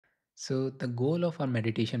So, the goal of our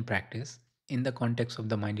meditation practice in the context of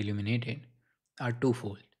the mind illuminated are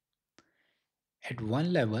twofold. At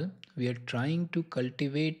one level, we are trying to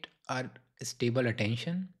cultivate our stable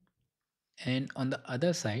attention, and on the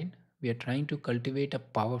other side, we are trying to cultivate a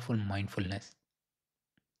powerful mindfulness.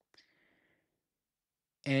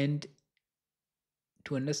 And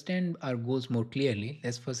to understand our goals more clearly,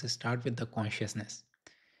 let's first start with the consciousness.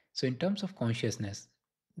 So, in terms of consciousness,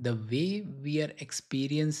 the way we are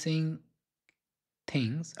experiencing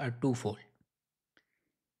things are twofold.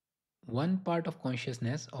 One part of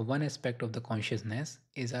consciousness, or one aspect of the consciousness,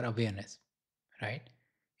 is our awareness, right?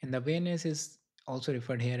 And the awareness is also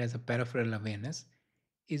referred here as a peripheral awareness,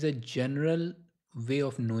 is a general way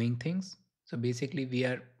of knowing things. So basically, we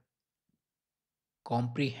are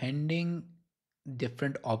comprehending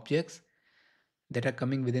different objects that are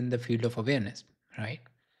coming within the field of awareness, right?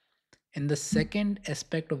 And the second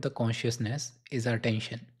aspect of the consciousness is our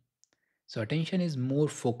attention. So attention is more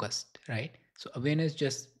focused, right? So awareness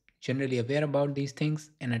just generally aware about these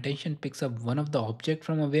things, and attention picks up one of the object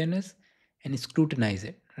from awareness and scrutinize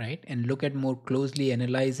it, right? And look at more closely,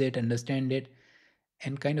 analyze it, understand it,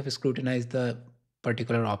 and kind of scrutinize the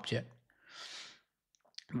particular object.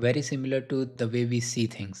 Very similar to the way we see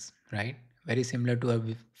things, right? Very similar to our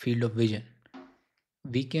field of vision.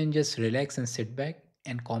 We can just relax and sit back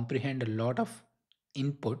and comprehend a lot of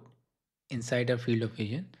input inside our field of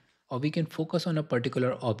vision, or we can focus on a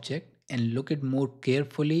particular object and look it more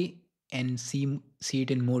carefully and see it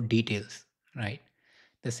in more details, right?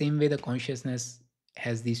 The same way the consciousness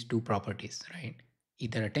has these two properties, right?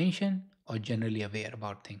 Either attention or generally aware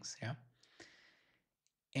about things, yeah.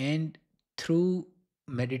 And through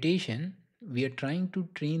meditation, we are trying to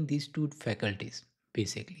train these two faculties,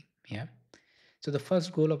 basically, yeah. So the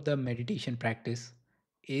first goal of the meditation practice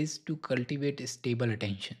is to cultivate a stable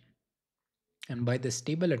attention. And by the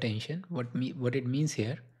stable attention, what it means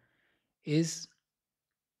here is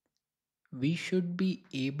we should be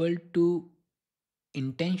able to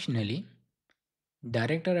intentionally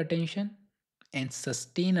direct our attention and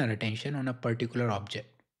sustain our attention on a particular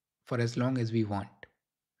object for as long as we want,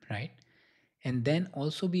 right? And then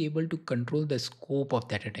also be able to control the scope of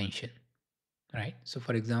that attention, right? So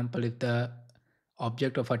for example, if the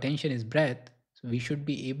object of attention is breath, so we should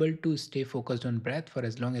be able to stay focused on breath for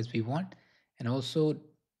as long as we want, and also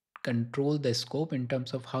control the scope in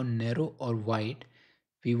terms of how narrow or wide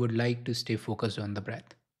we would like to stay focused on the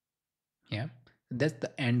breath. Yeah, that's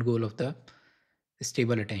the end goal of the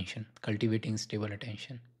stable attention, cultivating stable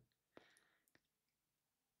attention.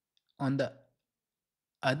 On the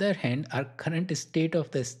other hand, our current state of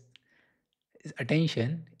this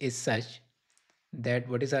attention is such that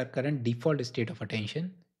what is our current default state of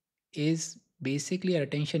attention is basically our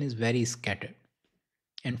attention is very scattered.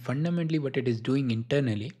 And fundamentally, what it is doing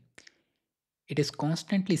internally, it is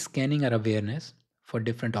constantly scanning our awareness for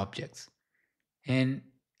different objects. And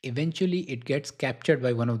eventually, it gets captured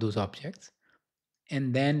by one of those objects.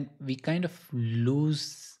 And then we kind of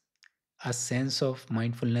lose a sense of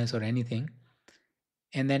mindfulness or anything.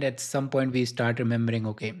 And then at some point, we start remembering,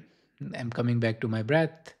 okay, I'm coming back to my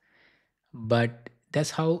breath. But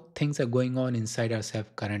that's how things are going on inside ourselves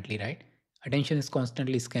currently, right? Attention is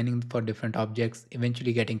constantly scanning for different objects,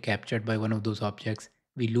 eventually getting captured by one of those objects.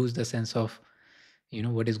 We lose the sense of,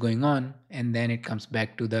 what is going on, and then it comes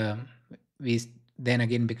back to we then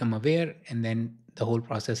again become aware, and then the whole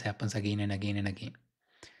process happens again and again and again.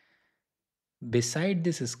 Beside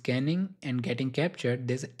this scanning and getting captured,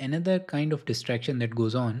 there's another kind of distraction that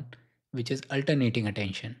goes on, which is alternating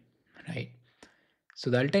attention, right? So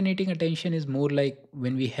the alternating attention is more like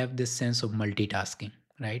when we have this sense of multitasking,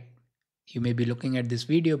 right? You may be looking at this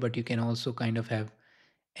video, but you can also kind of have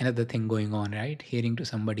another thing going on, right? Hearing to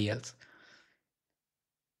somebody else.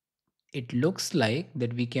 It looks like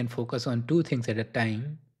that we can focus on two things at a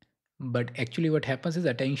time, but actually what happens is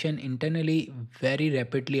attention internally very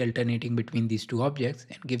rapidly alternating between these two objects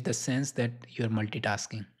and give the sense that you're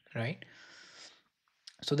multitasking, right?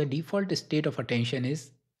 So the default state of attention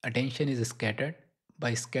is scattered.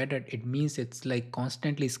 By scattered, it means it's like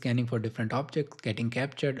constantly scanning for different objects, getting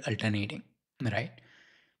captured, alternating, right?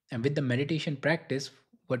 And with the meditation practice,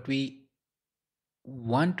 what we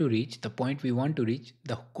want to reach, the point we want to reach,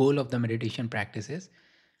 the goal of the meditation practice is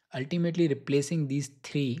ultimately replacing these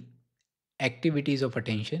three activities of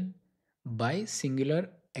attention by singular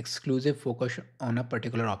exclusive focus on a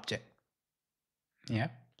particular object. Yeah.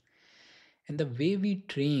 And the way we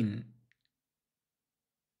train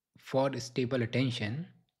for stable attention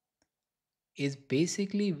is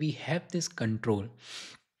basically we have this control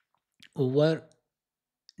over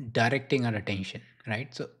directing our attention,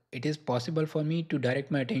 right? So it is possible for me to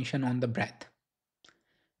direct my attention on the breath.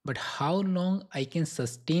 But how long I can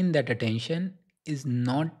sustain that attention is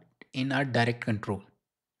not in our direct control,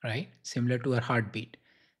 right? Similar to our heartbeat.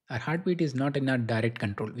 Our heartbeat is not in our direct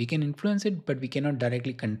control. We can influence it, but we cannot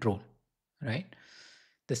directly control, right?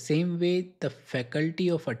 The same way, the faculty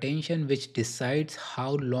of attention, which decides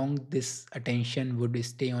how long this attention would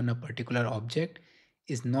stay on a particular object,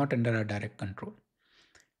 is not under our direct control.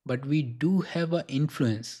 But we do have an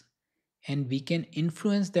influence, and we can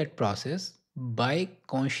influence that process by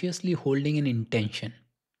consciously holding an intention,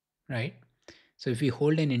 right? So if we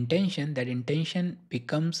hold an intention, that intention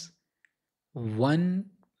becomes one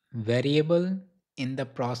variable in the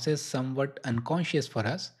process, somewhat unconscious for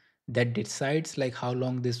us, that decides like how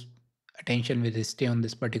long this attention will stay on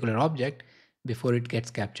this particular object before it gets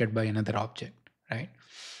captured by another object, right?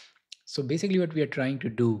 So basically what we are trying to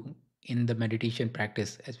do in the meditation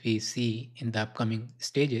practice, as we see in the upcoming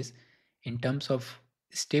stages, in terms of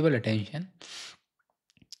stable attention,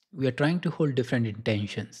 we are trying to hold different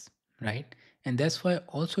intentions, right? And that's why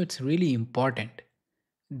also it's really important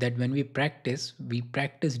that when we practice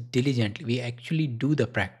diligently. We actually do the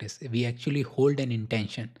practice. We actually hold an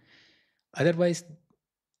intention. Otherwise,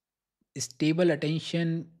 stable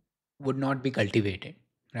attention would not be cultivated,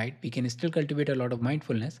 right? We can still cultivate a lot of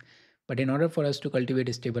mindfulness, but in order for us to cultivate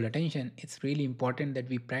a stable attention, it's really important that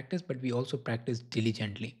we practice, but we also practice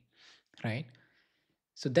diligently, right?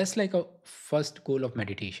 So that's like a first goal of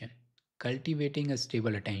meditation, cultivating a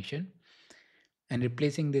stable attention and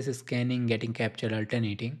replacing this scanning, getting captured,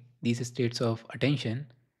 alternating these states of attention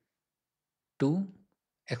to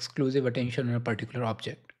exclusive attention on a particular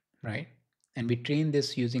object, right? And we train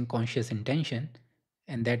this using conscious intention,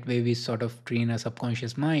 and that way we sort of train our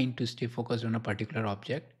subconscious mind to stay focused on a particular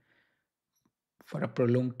object for a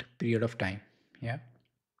prolonged period of time. Yeah.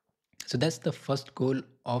 So that's the first goal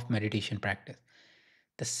of meditation practice.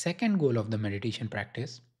 The second goal of the meditation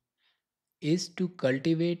practice is to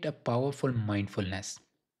cultivate a powerful mindfulness.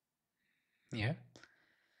 Yeah.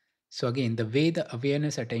 So, again, the way the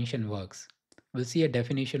awareness attention works, we'll see a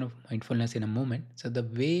definition of mindfulness in a moment. So, the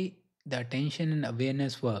way the attention and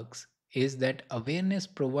awareness works is that awareness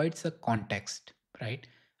provides a context, right?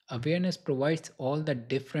 Awareness provides all the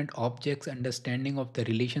different objects, understanding of the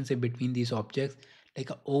relationship between these objects, like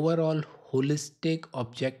an overall holistic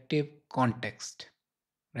objective context,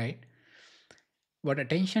 right? What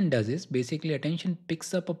attention does is basically attention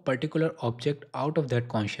picks up a particular object out of that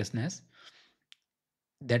consciousness,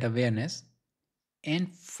 that awareness,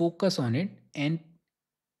 and focus on it and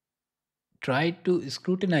try to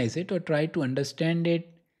scrutinize it or try to understand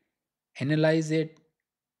it, analyze it,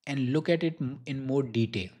 and look at it in more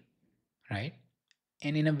detail, right?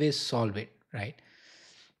 And in a way solve it, right?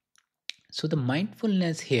 So the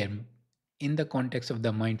mindfulness here, in the context of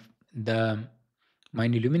the mind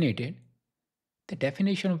illuminated, the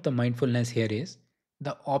definition of the mindfulness here is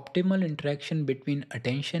the optimal interaction between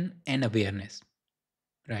attention and awareness,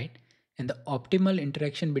 right? And the optimal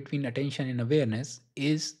interaction between attention and awareness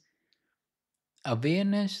is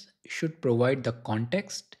awareness should provide the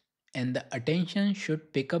context, and the attention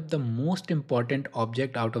should pick up the most important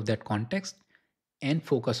object out of that context and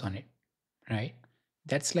focus on it, right?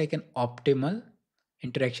 That's like an optimal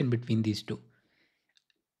interaction between these two.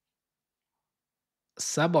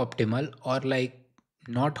 Suboptimal, or like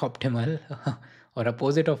not optimal, or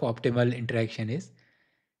opposite of optimal interaction, is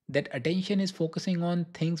that attention is focusing on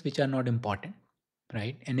things which are not important,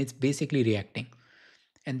 right? And it's basically reacting.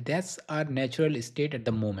 And that's our natural state at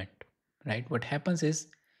the moment, right? What happens is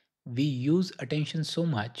we use attention so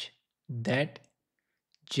much that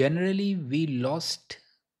generally we lost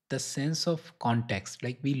the sense of context,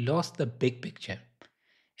 like we lost the big picture,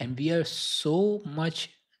 and we are so much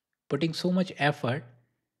putting so much effort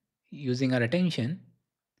using our attention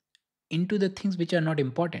into the things which are not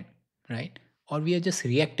important, right? Or we are just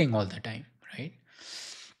reacting all the time, right?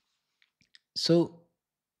 So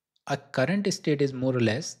our current state is more or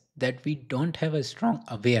less that we don't have a strong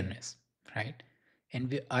awareness, right?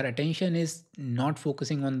 And our attention is not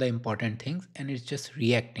focusing on the important things, and it's just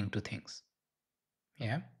reacting to things.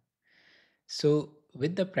 Yeah. So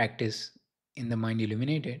with the practice in the mind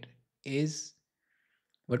illuminated, is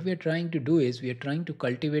what we are trying to do is we are trying to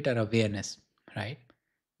cultivate our awareness, right?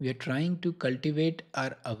 We are trying to cultivate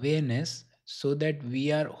our awareness so that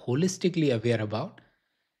we are holistically aware about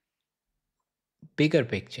bigger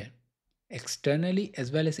picture, externally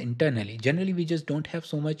as well as internally. Generally we just don't have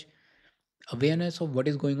so much awareness of what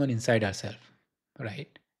is going on inside ourselves,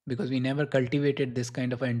 right? Because we never cultivated this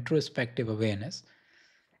kind of introspective awareness.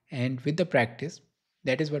 And with the practice,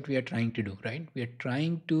 that is what we are trying to do, right? We are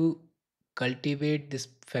trying to cultivate this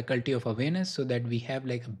faculty of awareness so that we have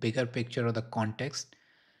like a bigger picture of the context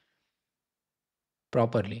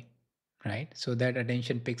properly, right? So that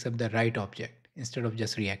attention picks up the right object instead of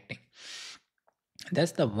just reacting.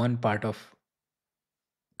 That's the one part of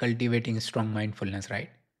cultivating strong mindfulness, right?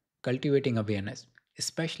 Cultivating awareness,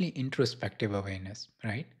 especially introspective awareness,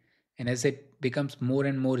 right? And as it becomes more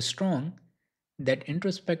and more strong, that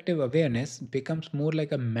introspective awareness becomes more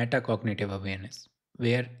like a metacognitive awareness,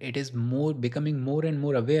 where it is more becoming more and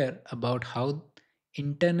more aware about how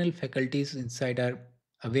internal faculties inside our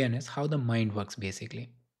awareness, how the mind works basically,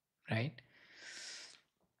 right?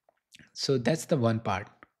 So that's the one part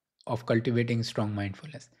of cultivating strong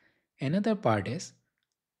mindfulness. Another part is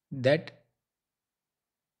that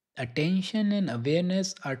attention and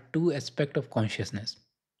awareness are two aspects of consciousness,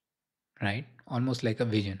 right? Almost like a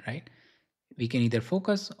vision, right? We can either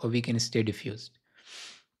focus or we can stay diffused.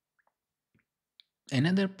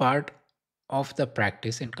 Another part of the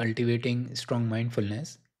practice in cultivating strong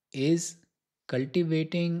mindfulness is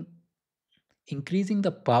cultivating increasing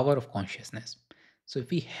the power of consciousness. So if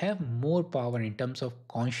we have more power in terms of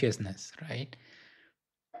consciousness, right,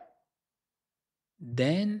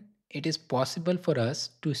 then it is possible for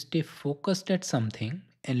us to stay focused at something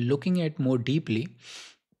and looking at more deeply,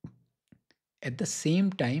 at the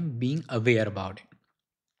same time being aware about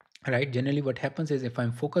it, right? Generally what happens is if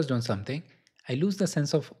I'm focused on something, I lose the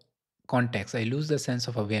sense of context, I lose the sense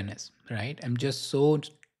of awareness, right? I'm just so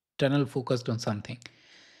tunnel focused on something.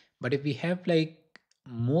 But if we have like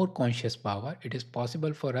more conscious power, it is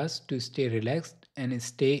possible for us to stay relaxed and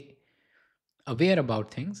stay aware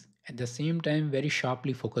about things at the same time very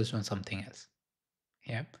sharply focused on something else.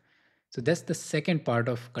 Yeah. So that's the second part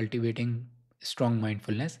of cultivating strong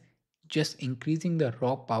mindfulness, just increasing the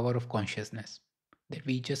raw power of consciousness. That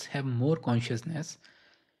we just have more consciousness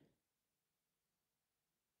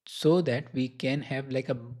so that we can have like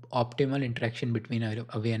a optimal interaction between our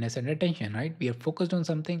awareness and attention, right? We are focused on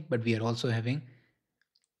something, but we are also having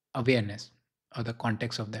awareness or the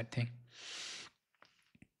context of that thing.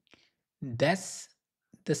 That's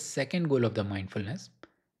the second goal of the mindfulness.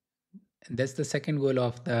 That's the second goal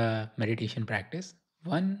of the meditation practice.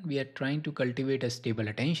 One, we are trying to cultivate a stable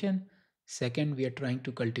attention. Second, we are trying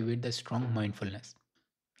to cultivate the strong mindfulness.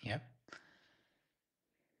 Yeah.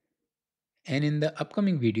 And in the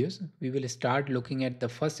upcoming videos, we will start looking at the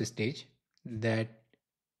first stage that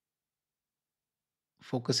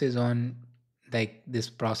focuses on like this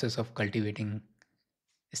process of cultivating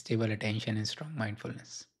stable attention and strong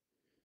mindfulness.